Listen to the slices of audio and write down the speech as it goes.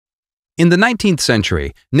In the 19th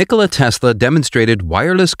century, Nikola Tesla demonstrated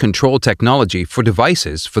wireless control technology for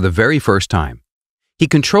devices for the very first time. He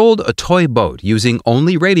controlled a toy boat using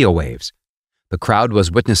only radio waves. The crowd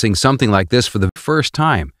was witnessing something like this for the first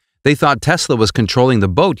time. They thought Tesla was controlling the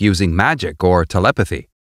boat using magic or telepathy.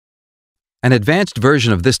 An advanced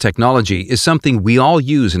version of this technology is something we all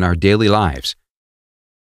use in our daily lives.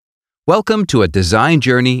 Welcome to a design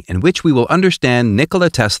journey in which we will understand Nikola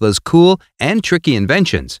Tesla's cool and tricky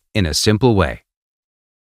inventions in a simple way.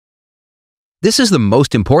 This is the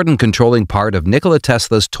most important controlling part of Nikola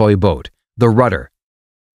Tesla's toy boat, the rudder.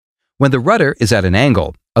 When the rudder is at an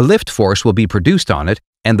angle, a lift force will be produced on it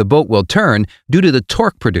and the boat will turn due to the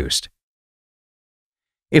torque produced.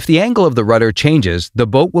 If the angle of the rudder changes, the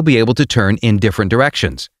boat will be able to turn in different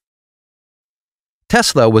directions.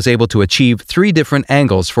 Tesla was able to achieve 3 different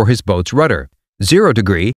angles for his boat's rudder: 0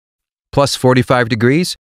 degree, plus 45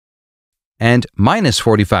 degrees, and minus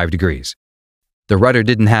 45 degrees. The rudder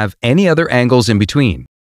didn't have any other angles in between.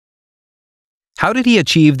 How did he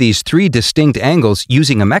achieve these 3 distinct angles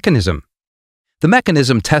using a mechanism? The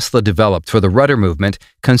mechanism Tesla developed for the rudder movement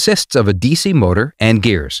consists of a DC motor and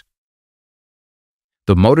gears.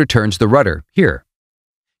 The motor turns the rudder here.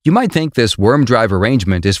 You might think this worm drive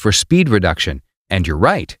arrangement is for speed reduction, and you're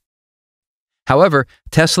right. However,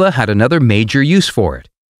 Tesla had another major use for it.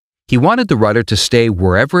 He wanted the rudder to stay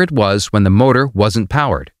wherever it was when the motor wasn't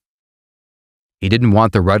powered. He didn't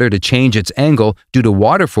want the rudder to change its angle due to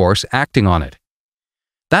water force acting on it.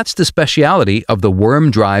 That's the speciality of the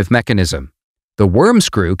worm drive mechanism. The worm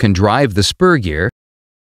screw can drive the spur gear,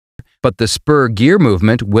 but the spur gear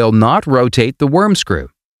movement will not rotate the worm screw.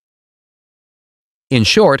 In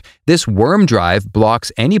short, this worm drive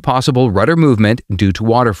blocks any possible rudder movement due to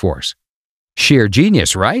water force. Sheer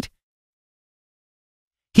genius, right?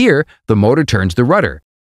 Here, the motor turns the rudder,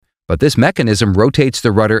 but this mechanism rotates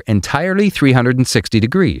the rudder entirely 360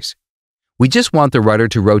 degrees. We just want the rudder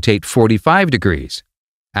to rotate 45 degrees.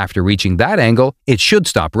 After reaching that angle, it should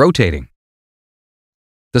stop rotating.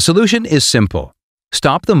 The solution is simple.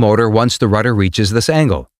 Stop the motor once the rudder reaches this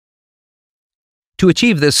angle. To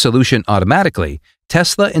achieve this solution automatically,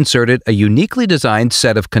 Tesla inserted a uniquely designed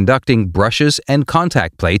set of conducting brushes and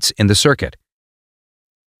contact plates in the circuit.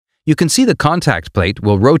 You can see the contact plate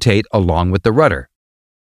will rotate along with the rudder.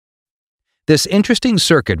 This interesting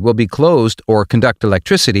circuit will be closed or conduct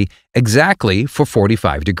electricity exactly for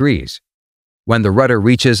 45 degrees. When the rudder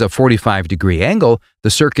reaches a 45-degree angle,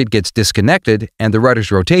 the circuit gets disconnected and the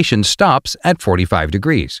rudder's rotation stops at 45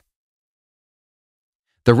 degrees.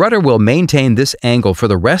 The rudder will maintain this angle for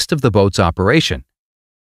the rest of the boat's operation.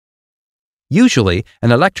 Usually,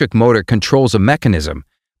 an electric motor controls a mechanism,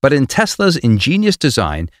 but in Tesla's ingenious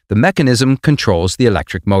design, the mechanism controls the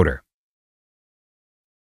electric motor.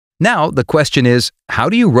 Now, the question is, how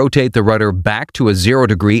do you rotate the rudder back to a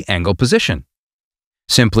 0-degree angle position?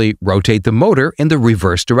 Simply rotate the motor in the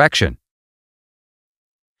reverse direction.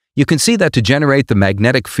 You can see that to generate the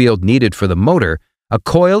magnetic field needed for the motor, a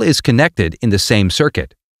coil is connected in the same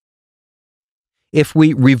circuit. If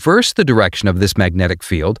we reverse the direction of this magnetic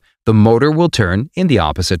field, the motor will turn in the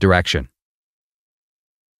opposite direction.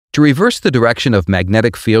 To reverse the direction of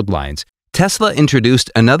magnetic field lines, Tesla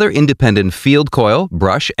introduced another independent field coil,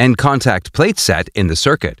 brush, and contact plate set in the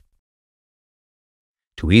circuit.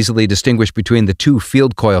 To easily distinguish between the 2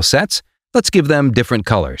 field coil sets, let's give them different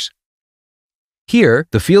colors. Here,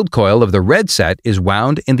 the field coil of the red set is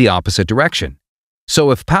wound in the opposite direction.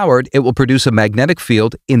 So if powered, it will produce a magnetic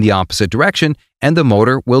field in the opposite direction and the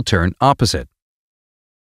motor will turn opposite.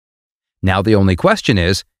 Now the only question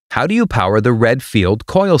is, how do you power the red field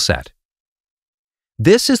coil set?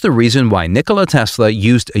 This is the reason why Nikola Tesla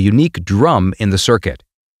used a unique drum in the circuit.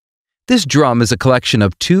 This drum is a collection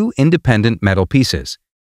of 2 independent metal pieces.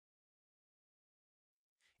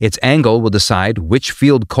 Its angle will decide which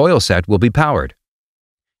field coil set will be powered.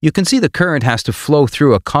 You can see the current has to flow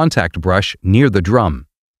through a contact brush near the drum.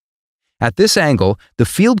 At this angle, the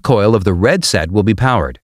field coil of the red set will be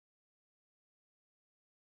powered.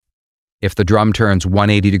 If the drum turns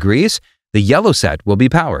 180 degrees, the yellow set will be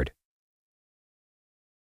powered.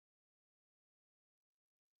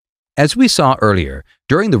 As we saw earlier,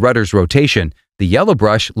 during the rudder's rotation, the yellow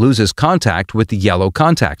brush loses contact with the yellow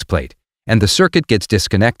contact plate, and the circuit gets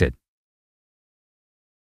disconnected.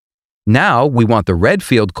 Now we want the red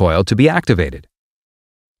field coil to be activated.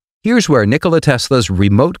 Here's where Nikola Tesla's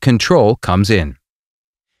remote control comes in.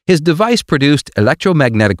 His device produced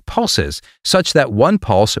electromagnetic pulses such that one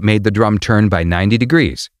pulse made the drum turn by 90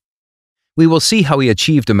 degrees. We will see how he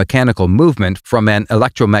achieved a mechanical movement from an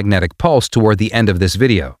electromagnetic pulse toward the end of this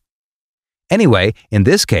video. Anyway, in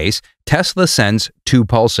this case, Tesla sends 2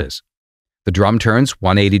 pulses. The drum turns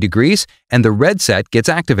 180 degrees and the red set gets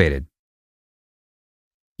activated.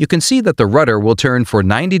 You can see that the rudder will turn for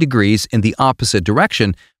 90 degrees in the opposite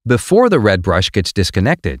direction before the red brush gets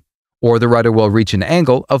disconnected, or the rudder will reach an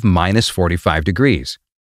angle of minus 45 degrees.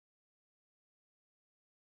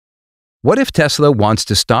 What if Tesla wants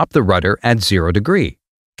to stop the rudder at 0 degree?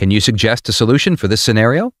 Can you suggest a solution for this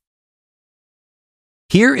scenario?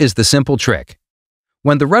 Here is the simple trick.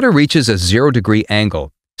 When the rudder reaches a 0 degree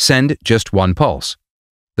angle, send just one pulse.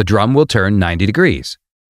 The drum will turn 90 degrees.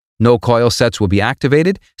 No coil sets will be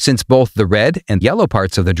activated since both the red and yellow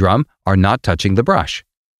parts of the drum are not touching the brush.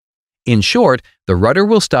 In short, the rudder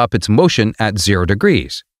will stop its motion at 0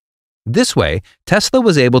 degrees. This way, Tesla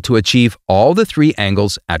was able to achieve all the three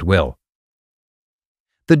angles at will.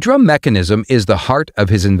 The drum mechanism is the heart of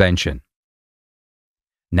his invention.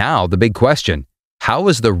 Now the big question, how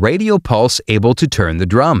is the radio pulse able to turn the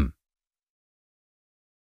drum?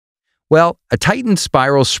 Well, a tightened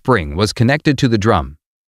spiral spring was connected to the drum.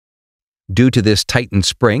 Due to this tightened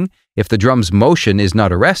spring, if the drum's motion is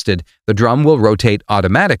not arrested, the drum will rotate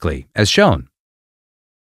automatically, as shown.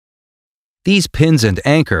 These pins and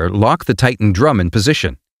anchor lock the tightened drum in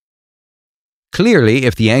position. Clearly,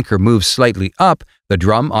 if the anchor moves slightly up, the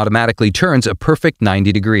drum automatically turns a perfect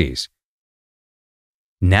 90 degrees.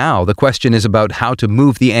 Now the question is about how to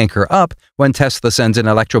move the anchor up when Tesla sends an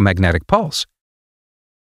electromagnetic pulse.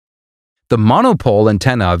 The monopole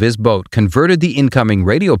antenna of his boat converted the incoming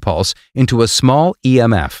radio pulse into a small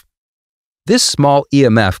EMF. This small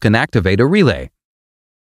EMF can activate a relay.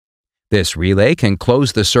 This relay can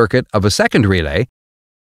close the circuit of a second relay,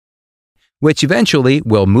 which eventually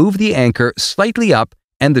will move the anchor slightly up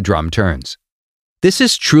and the drum turns. This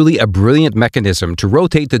is truly a brilliant mechanism to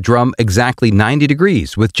rotate the drum exactly 90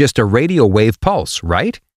 degrees with just a radio wave pulse,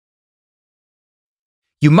 right?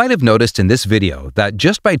 You might have noticed in this video that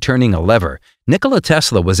just by turning a lever, Nikola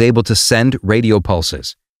Tesla was able to send radio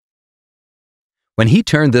pulses. When he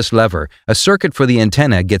turned this lever, a circuit for the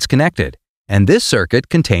antenna gets connected, and this circuit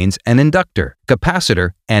contains an inductor,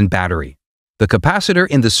 capacitor, and battery. The capacitor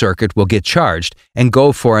in the circuit will get charged and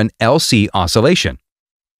go for an LC oscillation.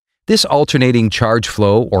 This alternating charge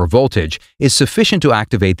flow or voltage is sufficient to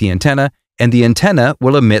activate the antenna, and the antenna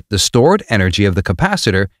will emit the stored energy of the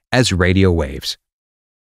capacitor as radio waves.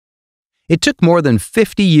 It took more than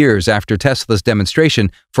 50 years after Tesla's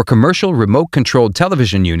demonstration for commercial remote-controlled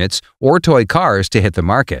television units or toy cars to hit the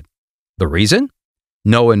market. The reason?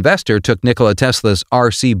 No investor took Nikola Tesla's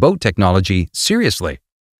RC boat technology seriously.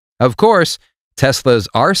 Of course, Tesla's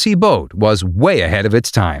RC boat was way ahead of its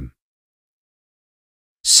time.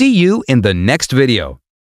 See you in the next video.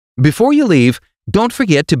 Before you leave, don't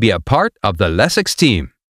forget to be a part of the Lessix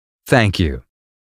team. Thank you.